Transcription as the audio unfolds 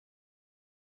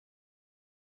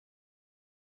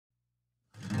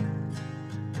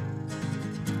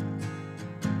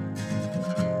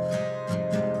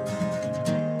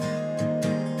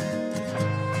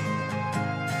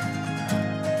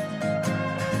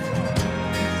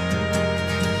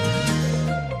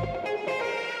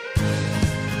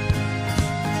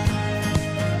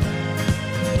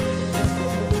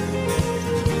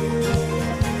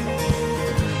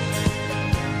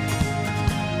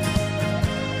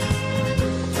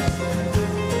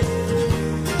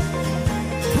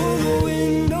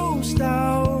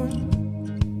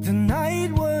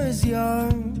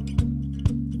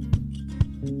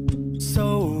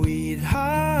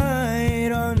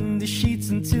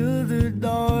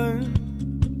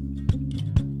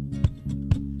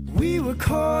were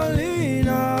calling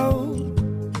out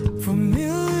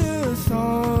familiar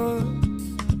thoughts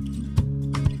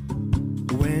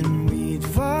when we'd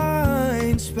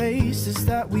find spaces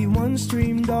that we once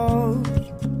dreamed of.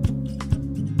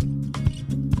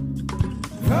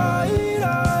 Bright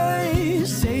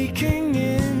eyes taking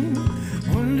in,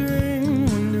 wondering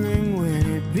when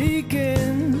it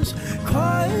begins.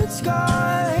 Quiet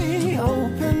sky,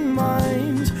 open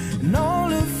mind, and all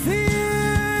the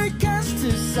fear cast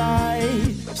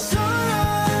aside.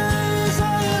 Sunrise,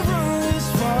 I have run this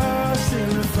far,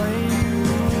 still to find you.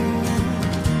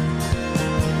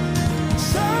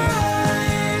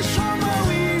 Sunrise, from my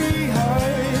weary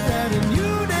heart, that a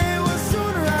new day will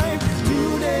soon arrive. New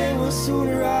day will soon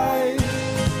arrive.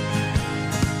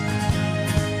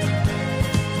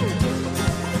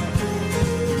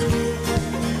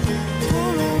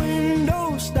 Pull the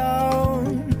windows down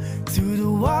through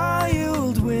the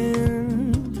wild wind.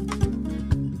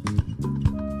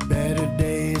 Better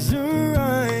days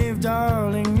arrive,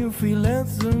 darling, if we let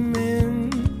them in.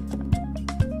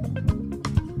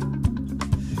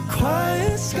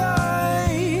 Quiet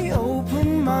sky,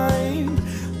 open mind,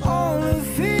 all of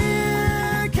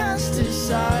fear cast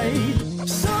aside.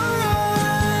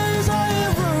 Sunrise, I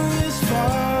have run this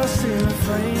far, still to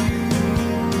find you.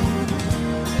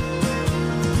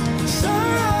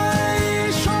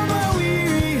 Sunrise, from my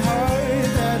weary heart,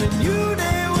 that a new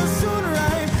day will soon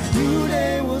arrive. New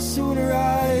day will soon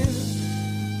arrive.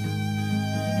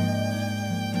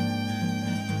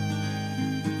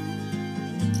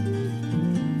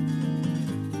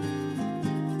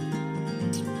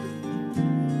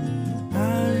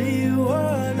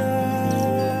 Maliwanag,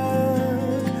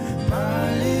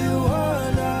 maliwanag,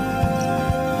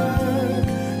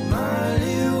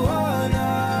 maliwanag,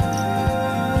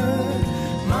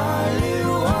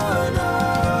 maliwanag.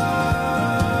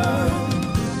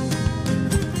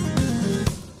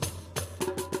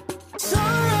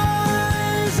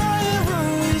 Sunrise, I have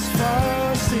run this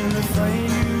far, still to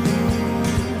find you.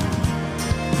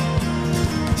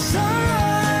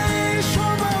 Sunrise,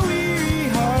 from my weary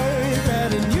heart, that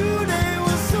a new day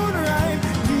will soon arrive.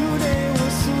 New day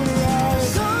will soon arrive.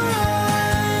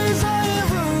 Sunrise, I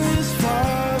have run this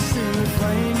far, still to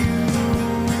find you.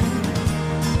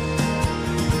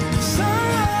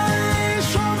 Sunrise,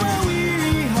 from my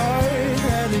weary heart,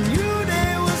 that a new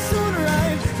day will soon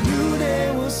arrive. New day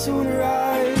will soon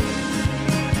arrive.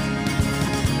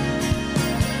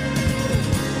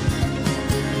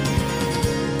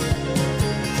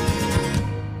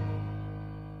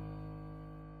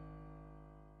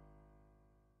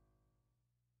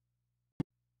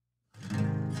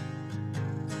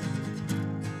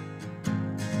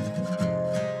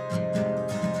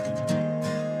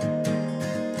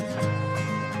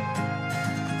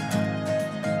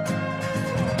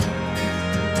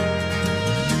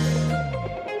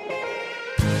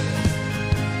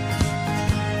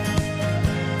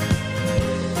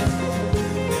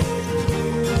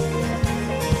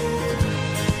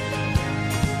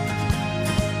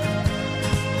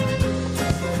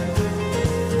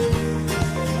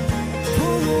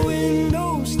 Pull the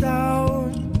windows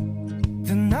down,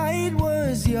 the night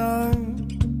was young,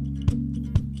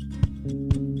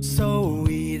 so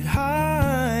we'd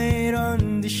hide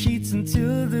under sheets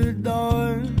until the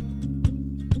dawn.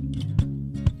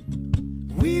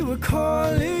 We were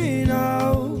calling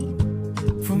out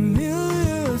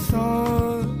familiar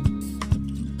thoughts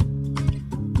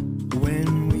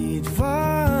when we'd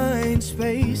find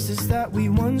spaces that we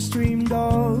once dreamed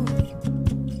of.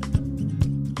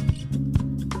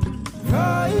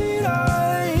 Bright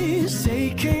eyes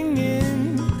taking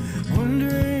in,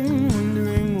 wondering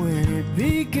when it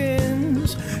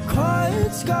begins.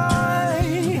 Quiet sky,